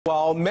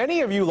While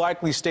many of you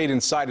likely stayed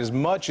inside as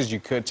much as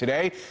you could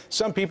today,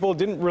 some people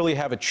didn't really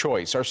have a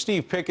choice. Our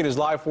Steve Pickett is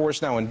live for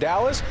us now in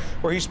Dallas,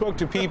 where he spoke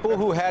to people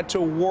who had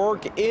to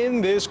work in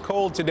this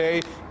cold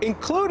today,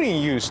 including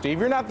you,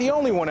 Steve. You're not the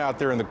only one out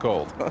there in the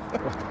cold.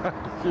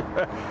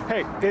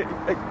 Hey,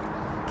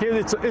 kid,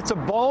 it's a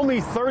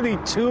balmy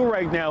 32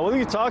 right now. What are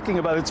you talking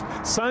about? It's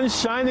sun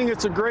shining.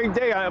 It's a great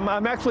day.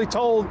 I'm actually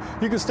told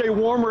you can stay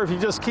warmer if you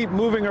just keep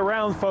moving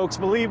around, folks.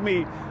 Believe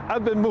me,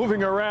 I've been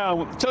moving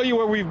around. I'll tell you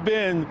where we've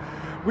been.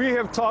 We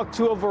have talked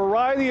to a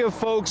variety of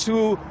folks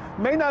who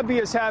may not be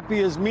as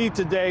happy as me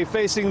today,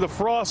 facing the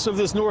frost of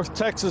this North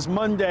Texas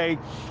Monday.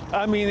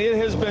 I mean, it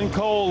has been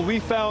cold. We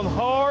found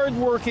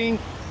hard-working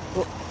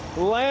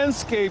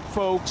landscape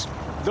folks,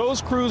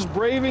 those crews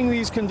braving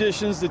these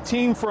conditions. The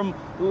team from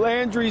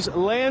Landry's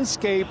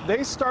Landscape,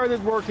 they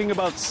started working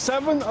about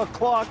 7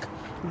 o'clock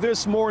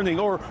this morning.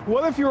 Or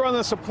what if you're on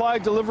a supply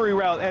delivery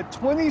route at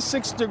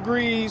 26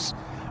 degrees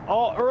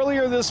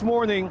earlier this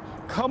morning?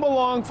 Come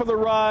along for the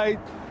ride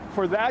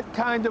for that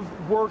kind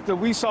of work that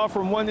we saw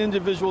from one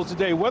individual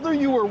today. Whether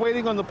you were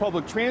waiting on the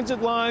public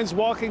transit lines,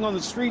 walking on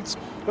the streets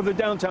of the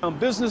downtown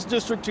business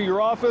district to your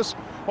office,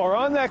 or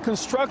on that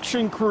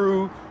construction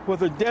crew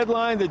with a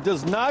deadline that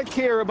does not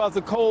care about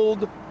the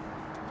cold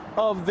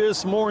of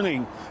this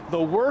morning.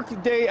 The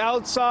work day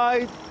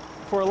outside,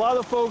 for a lot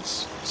of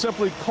folks,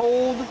 simply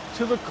cold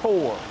to the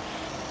core.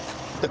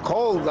 The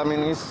cold, I mean,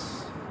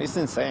 it's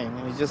insane.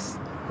 It's just,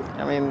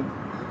 I mean,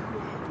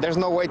 there's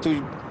no way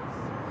to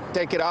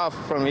take it off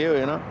from you,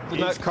 you know?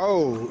 It's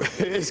cold.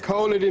 It's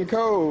colder than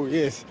cold,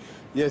 yes.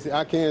 Yes,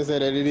 I can say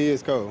that it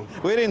is cold.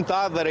 We didn't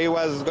thought that it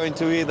was going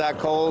to be that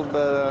cold,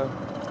 but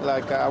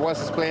like I was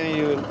explaining to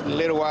you a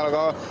little while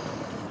ago,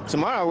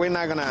 tomorrow we're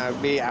not gonna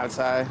be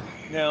outside.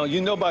 Now,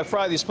 you know by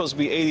Friday it's supposed to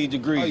be 80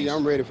 degrees. Oh yeah,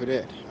 I'm ready for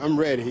that. I'm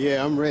ready,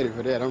 yeah, I'm ready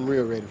for that. I'm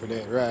real ready for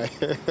that, right.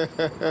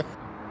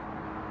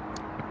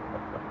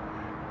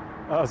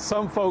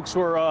 Some folks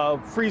were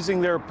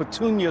freezing their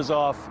petunias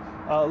off,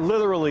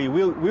 literally.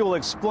 We will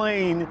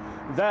explain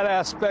that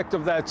aspect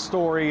of that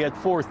story at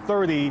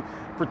 4:30,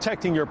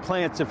 protecting your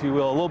plants, if you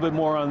will. A little bit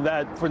more on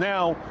that. For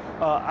now,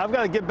 I've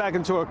got to get back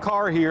into a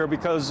car here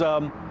because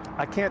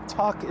I can't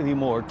talk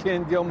anymore.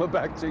 Ken, Gilma,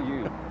 back to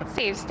you.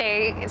 Steve,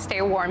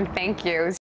 stay warm. Thank you.